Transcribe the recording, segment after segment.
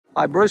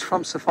Hi, Bruce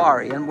from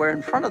Safiery, and we're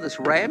in front of this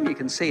Ram. You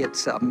can see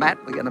it's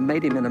Matt. We're going to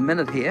meet him in a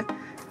minute here.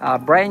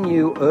 Brand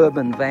new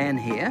urban van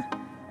here,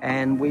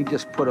 and we've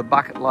just put a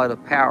bucket load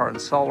of power and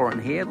solar in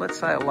here. Let's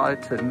say hello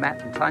to Matt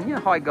and Tania.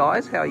 Hi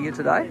guys, how are you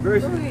today?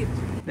 Bruce. Good.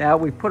 Now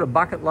we've put a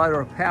bucket load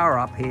of power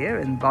up here,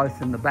 in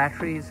both in the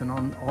batteries and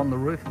on the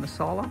roof and the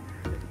solar.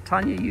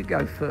 Tania, you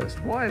go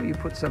first. Why have you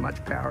put so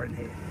much power in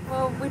here?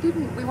 Well,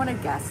 we wanted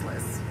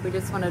gasless. We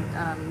just wanted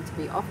to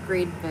be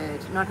off-grid,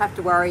 but not have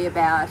to worry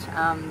about,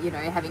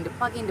 having to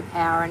plug into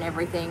power and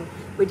everything.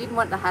 We didn't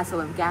want the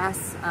hassle of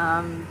gas,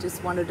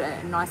 just wanted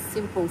a nice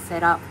simple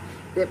setup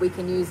that we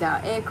can use our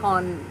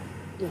aircon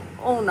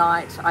all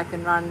night. I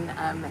can run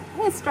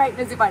hair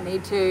straighteners if I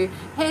need to,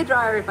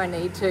 hairdryer if I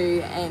need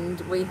to, and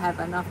we have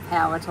enough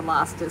power to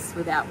last us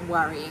without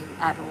worrying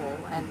at all.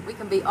 And we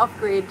can be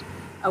off-grid,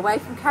 away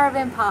from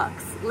caravan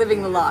parks,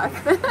 living the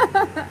life.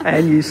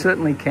 And you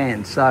certainly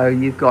can. So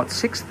you've got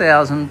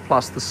 6,000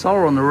 plus the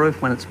solar on the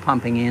roof when it's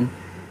pumping in.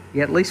 You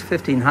get at least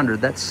 1,500,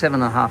 that's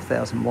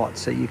 7,500 watts.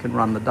 So you can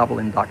run the double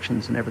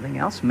inductions and everything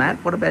else. Matt,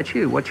 what about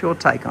you? What's your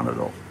take on it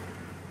all?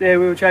 Yeah,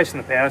 we were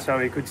chasing the power so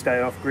we could stay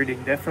off grid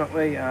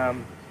indefinitely,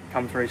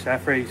 come through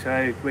Safiery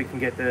so we can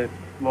get the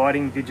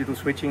lighting, digital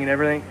switching and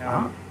everything.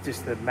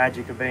 Just the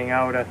magic of being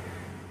able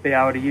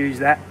to use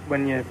that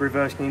when you're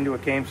reversing into a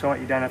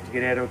campsite. You don't have to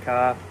get out of a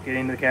car, get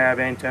into the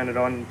caravan, turn it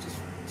on, just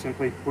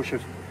simply push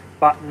a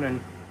button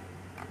and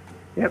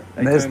yep,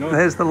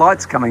 there's the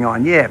lights coming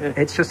on. Yeah,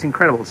 it's just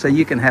incredible. So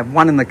you can have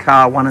one in the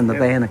car, one in the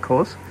van, of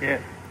course.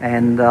 Yeah.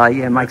 And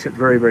it makes it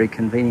very, very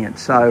convenient.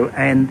 So,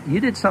 and you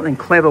did something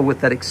clever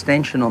with that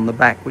extension on the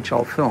back, which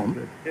I'll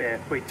film. Yeah,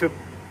 we took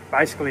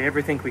basically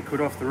everything we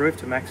could off the roof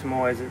to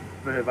maximise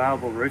the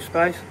available roof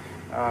space.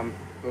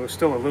 We were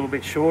still a little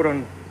bit short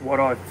on what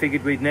I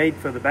figured we'd need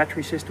for the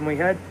battery system we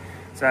had.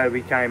 So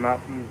we came up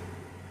and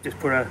just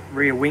put a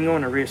rear wing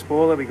on, a rear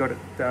spoiler. We got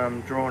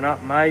it drawn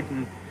up, made,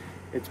 and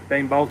it's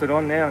been bolted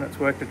on now and it's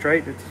worked a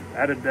treat. It's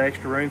added the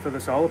extra room for the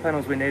solar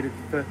panels we needed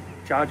for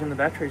charging the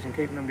batteries and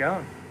keeping them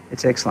going.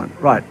 It's excellent.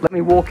 Right, let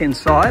me walk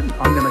inside.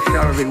 I'm going to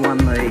show everyone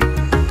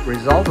the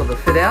result of the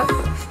fit out.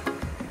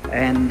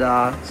 And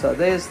so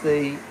there's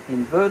the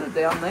inverter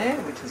down there,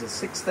 which is a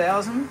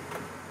 6,000.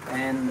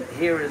 And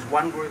here is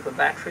one group of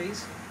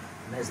batteries.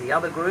 And there's the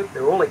other group.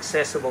 They're all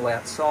accessible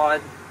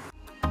outside.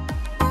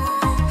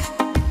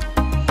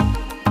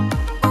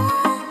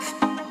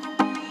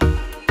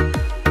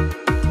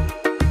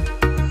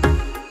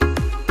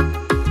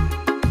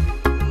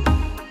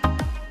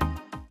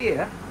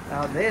 Here,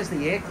 there's the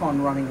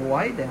aircon running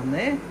away down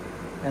there,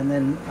 and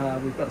then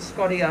we've got a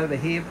Scotty over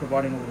here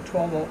providing all the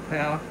 12 volt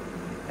power,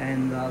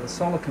 and the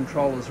solar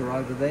controllers are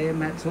over there.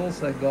 Matt's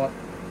also got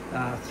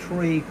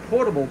 3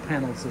 portable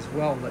panels as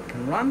well that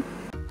can run,